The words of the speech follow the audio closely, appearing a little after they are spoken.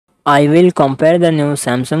I will compare the new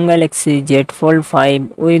Samsung Galaxy Z Fold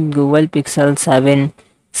 5 with Google Pixel 7.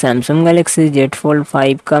 Samsung Galaxy Z Fold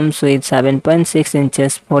 5 comes with 7.6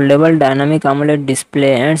 inches foldable dynamic AMOLED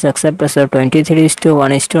display and success ratio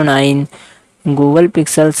 23:1:9. Google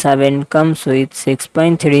Pixel 7 comes with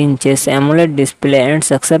 6.3 inches AMOLED display and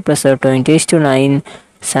success ratio 20:9.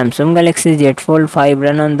 Samsung Galaxy Z Fold 5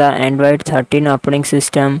 run on the Android 13 operating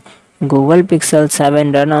system. Google Pixel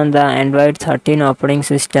 7 run on the Android 13 operating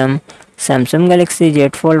system. Samsung Galaxy Z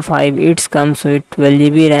Fold 5 it comes with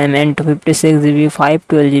 12GB RAM and 256GB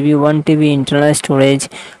 512GB 1TB internal storage.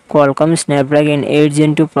 Qualcomm Snapdragon 8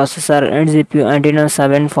 Gen 2 processor and GPU Adreno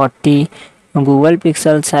 740. Google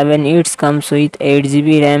Pixel 7 it comes with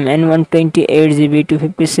 8GB RAM and 128GB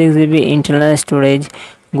 256GB internal storage.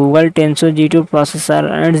 Google Tensor G2 processor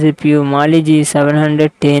and GPU Mali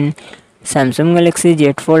G710. Samsung Galaxy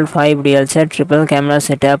Z Fold 5 real set triple camera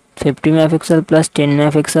setup 50 megapixel plus 10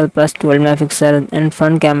 megapixel plus 12 megapixel and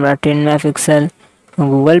front camera 10 megapixel.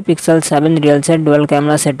 Google Pixel 7 real set dual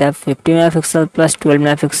camera setup 50 megapixel plus 12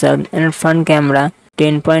 megapixel and front camera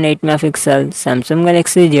 10.8 megapixel. Samsung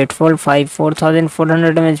Galaxy Z Fold 5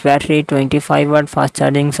 4400 mAh battery 25 watt fast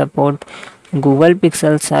charging support. Google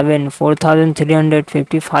Pixel 7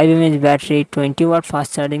 4355 mAh battery 20 watt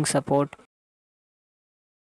fast charging support.